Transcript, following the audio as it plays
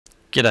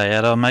G'day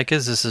add-on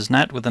makers, this is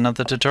Nat with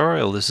another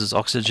tutorial. This is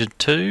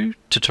Oxygen2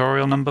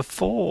 tutorial number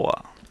 4.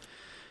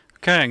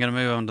 Okay, I'm going to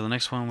move on to the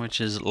next one,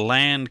 which is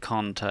land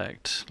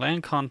contact.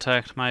 Land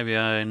contact may be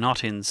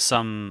not in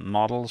some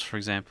models, for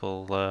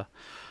example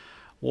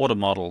water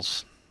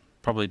models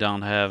probably don't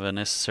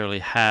necessarily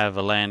have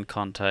a land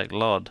contact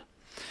LOD.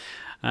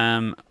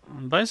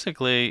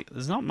 Basically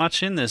there's not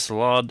much in this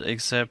LOD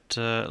except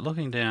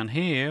looking down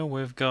here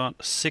we've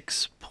got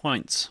 6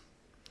 points,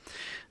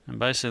 and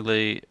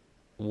basically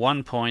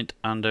 1 point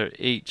under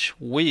each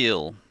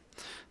wheel.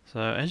 So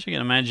as you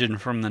can imagine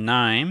from the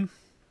name,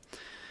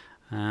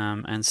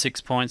 and 6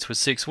 points with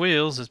 6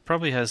 wheels, it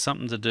probably has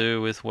something to do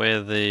with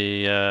where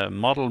the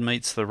model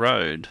meets the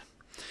road.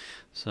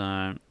 So,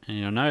 and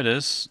you'll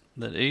notice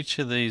that each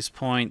of these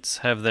points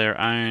have their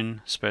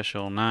own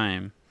special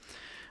name,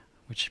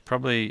 which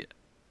probably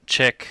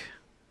check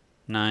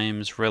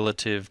names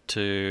relative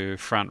to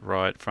front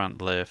right,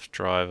 front left,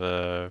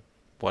 driver,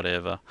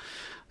 whatever.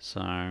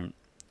 So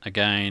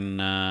again,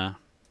 the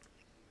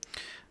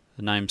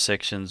name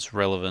section's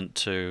relevant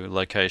to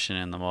location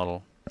in the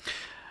model.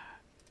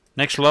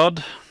 Next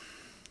LOD,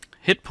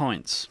 hit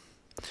points.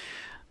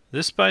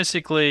 This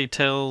basically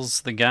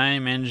tells the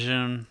game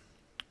engine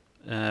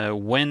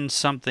when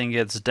something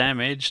gets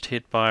damaged,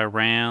 hit by a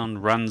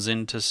round, runs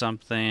into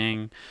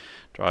something,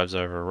 drives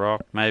over a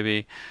rock,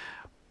 maybe,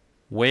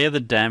 where the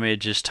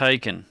damage is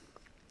taken.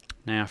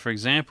 Now, for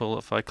example,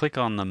 if I click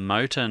on the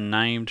motor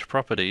named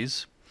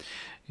properties,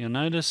 you'll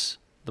notice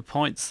the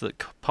points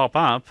that pop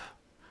up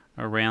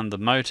around the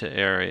motor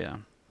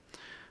area.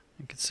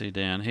 You can see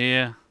down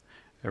here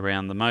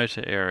around the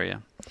motor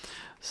area.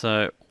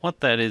 So what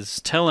that is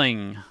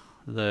telling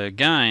the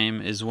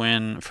game is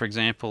when, for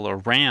example, a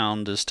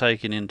round is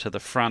taken into the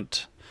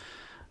front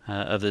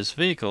of this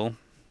vehicle,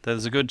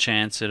 there's a good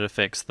chance it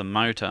affects the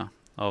motor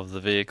of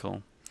the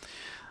vehicle.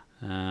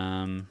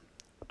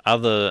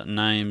 Other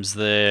names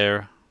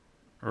there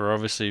are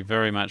obviously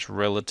very much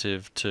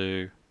relative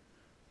to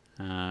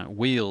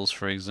wheels,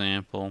 for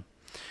example.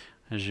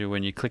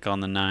 When you click on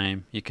the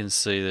name, you can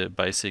see that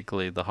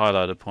basically the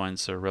highlighted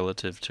points are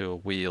relative to a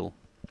wheel.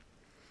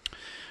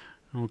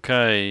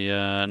 Okay,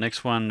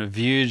 next one,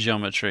 view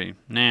geometry.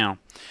 Now,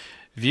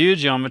 view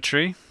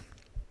geometry,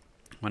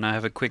 when I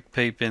have a quick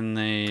peep in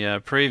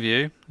the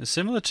preview, is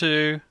similar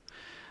to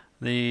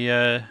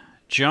the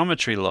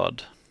geometry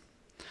LOD.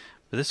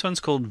 But this one's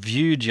called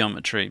view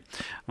geometry.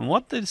 And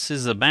what this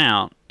is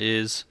about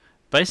is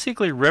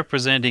basically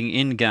representing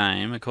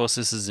in-game. Of course,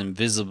 this is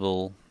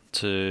invisible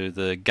to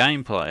the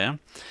game player,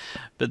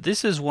 but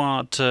this is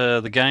what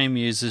the game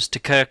uses to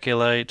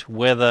calculate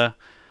whether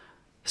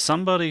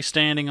somebody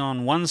standing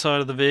on one side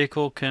of the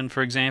vehicle can,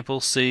 for example,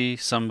 see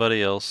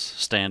somebody else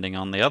standing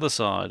on the other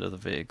side of the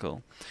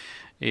vehicle.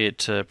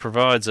 It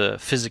provides a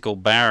physical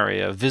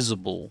barrier,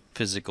 visible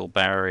physical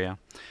barrier,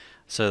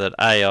 so that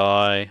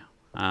AI,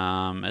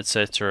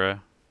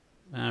 etc.,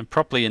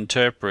 properly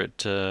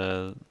interpret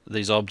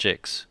these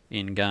objects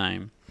in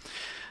game.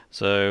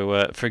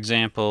 So, for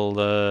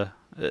example,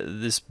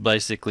 this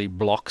basically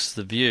blocks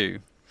the view.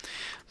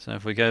 So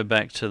if we go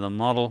back to the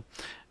model,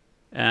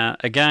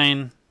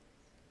 again,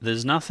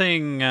 there's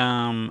nothing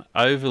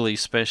overly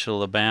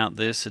special about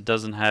this. It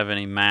doesn't have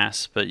any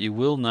mass, but you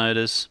will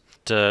notice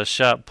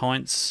sharp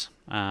points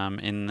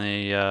in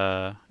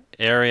the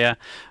area,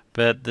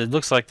 but it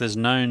looks like there's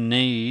no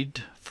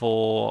need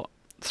for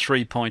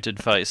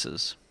 3-pointed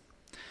faces.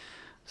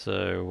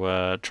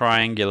 So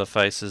triangular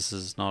faces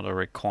is not a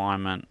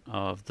requirement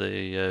of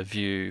the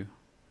view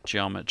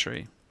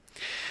geometry.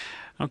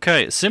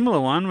 Okay,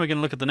 similar one, we're going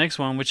to look at the next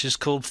one, which is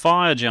called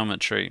fire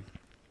geometry.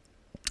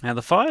 Now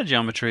the fire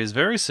geometry is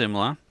very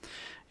similar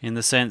in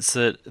the sense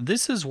that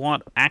this is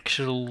what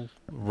actual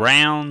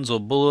rounds or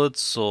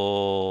bullets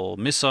or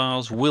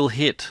missiles will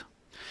hit.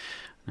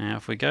 Now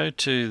if we go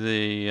to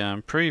the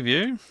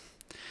preview, you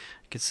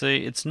can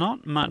see it's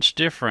not much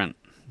different,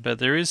 but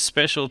there is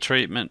special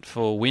treatment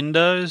for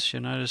windows.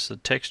 You'll notice the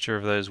texture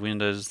of those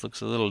windows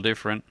looks a little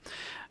different,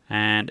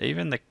 and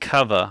even the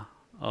cover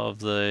of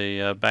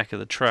the back of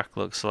the truck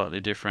looks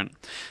slightly different.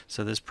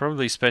 So there's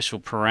probably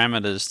special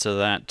parameters to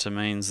that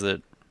means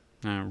that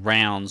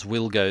rounds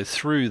will go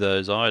through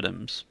those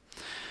items.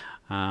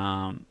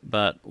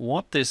 But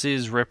what this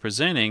is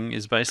representing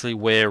is basically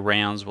where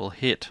rounds will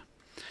hit.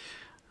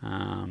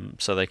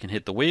 So they can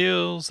hit the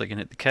wheels, they can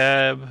hit the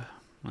cab,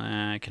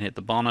 can hit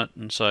the bonnet,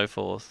 and so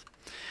forth.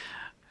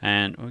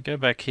 And we'll go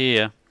back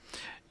here.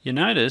 You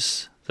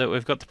notice that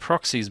we've got the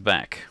proxies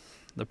back.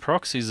 The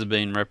proxies have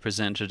been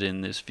represented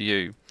in this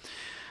view.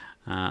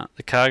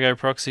 The cargo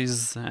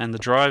proxies and the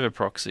driver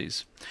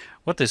proxies.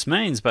 What this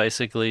means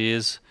basically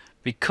is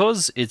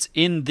because it's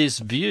in this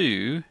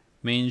view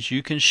means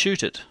you can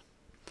shoot it.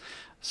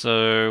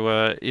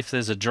 So if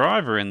there's a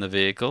driver in the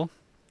vehicle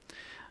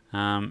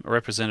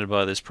represented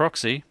by this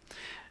proxy,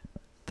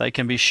 they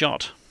can be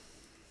shot.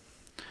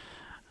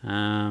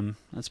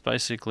 That's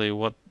basically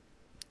what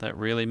that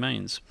really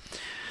means.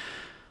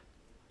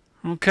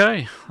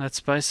 Okay, that's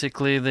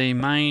basically the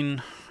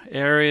main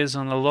areas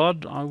on the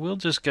LOD, I will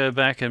just go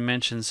back and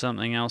mention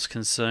something else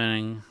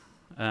concerning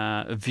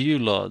view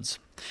LODs.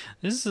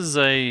 This is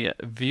a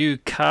view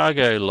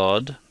cargo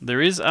LOD.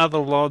 There is other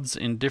LODs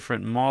in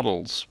different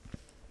models.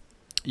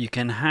 You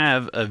can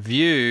have a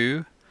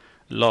view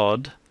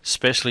LOD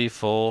especially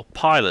for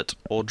pilot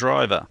or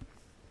driver.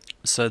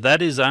 So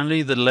that is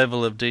only the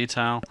level of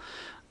detail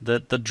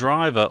that the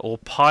driver or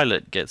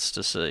pilot gets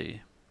to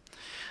see.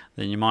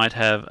 Then you might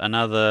have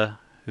another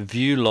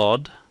view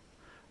LOD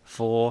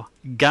for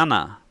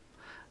gunner,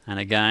 and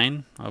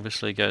again,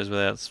 obviously goes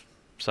without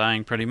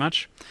saying pretty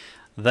much,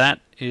 that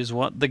is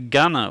what the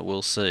gunner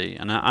will see,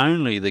 and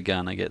only the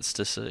gunner gets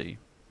to see.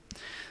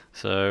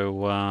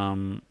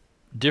 So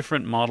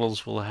different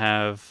models will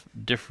have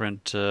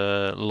different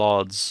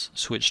LODs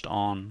switched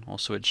on or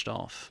switched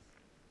off.